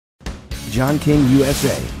John King,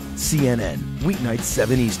 USA, CNN, weeknights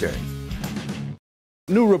 7 Eastern.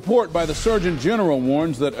 New report by the Surgeon General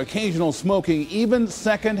warns that occasional smoking, even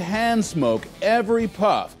second-hand smoke, every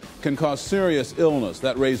puff, can cause serious illness.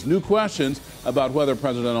 That raised new questions about whether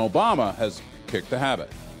President Obama has kicked the habit.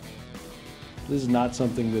 This is not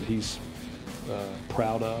something that he's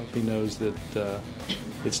proud of. He knows that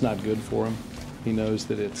it's not good for him. He knows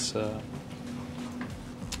that it's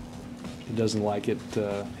he doesn't like it.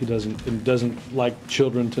 He doesn't like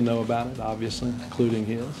children to know about it, obviously, including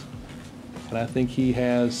his. And I think he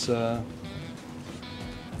has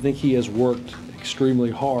worked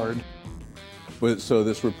extremely hard. So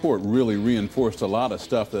this report really reinforced a lot of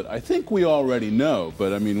stuff that I think we already know.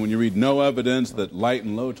 But I mean, when you read no evidence that light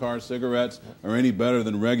and low tar cigarettes are any better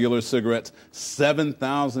than regular cigarettes,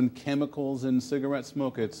 7,000 chemicals in cigarette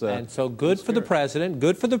smoke, and so good for the president.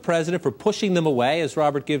 Good for the president for pushing them away, as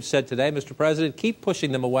Robert Gibbs said today. Mr. President, keep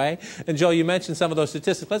pushing them away. And Joe, you mentioned some of those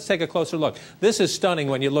statistics. Let's take a closer look. This is stunning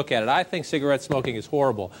when you look at it. I think cigarette smoking is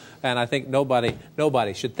horrible, and I think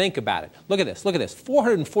nobody should think about it. Look at this. Look at this.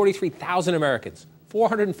 443,000 Americans.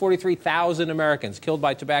 443,000 Americans killed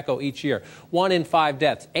by tobacco each year. 1 in 5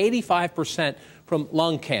 deaths. 85% from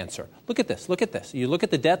lung cancer. Look at this. Look at this. You look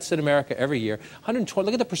at the deaths in America every year. 120.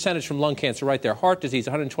 Look at the percentage from lung cancer right there. Heart disease,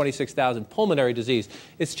 126,000. Pulmonary disease.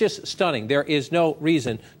 It's just stunning. There is no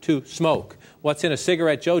reason to smoke. What's in a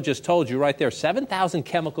cigarette, Joe just told you right there, 7,000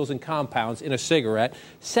 chemicals and compounds in a cigarette,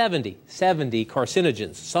 70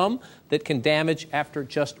 carcinogens, some that can damage after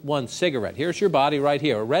just one cigarette. Here's your body right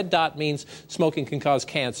here. A red dot means smoking can cause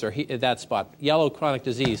cancer, that spot. Yellow, chronic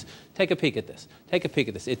disease. Take a peek at this. Take a peek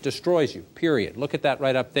at this. It destroys you, period. Look at that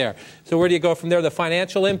right up there. So where do you go from there? The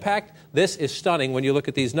financial impact, this is stunning when you look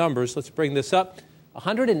at these numbers. Let's bring this up.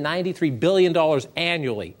 $193 billion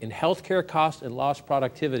annually in healthcare costs and lost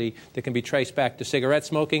productivity that can be traced back to cigarette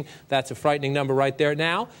smoking. That's a frightening number right there.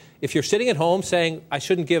 Now, if you're sitting at home saying, I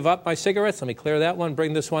shouldn't give up my cigarettes, let me clear that one,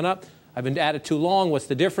 bring this one up. I've been at it too long. What's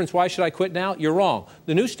the difference? Why should I quit now? You're wrong.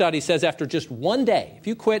 The new study says after just one day, if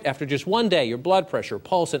you quit after just one day, your blood pressure,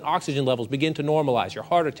 pulse, and oxygen levels begin to normalize. Your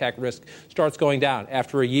heart attack risk starts going down.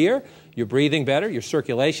 After a year, you're breathing better, your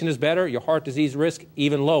circulation is better, your heart disease risk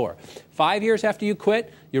even lower. 5 years after you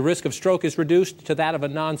quit, your risk of stroke is reduced to that of a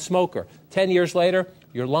non-smoker. 10 years later,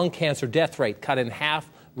 your lung cancer death rate cut in half.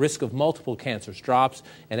 Risk of multiple cancers drops,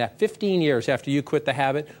 and at 15 years after you quit the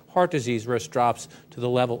habit, heart disease risk drops to the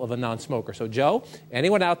level of a non-smoker. So, Joe,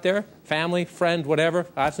 anyone out there, family, friend, whatever,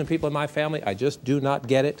 I have some people in my family, I just do not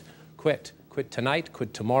get it. Quit. Quit tonight,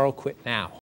 quit tomorrow, quit now.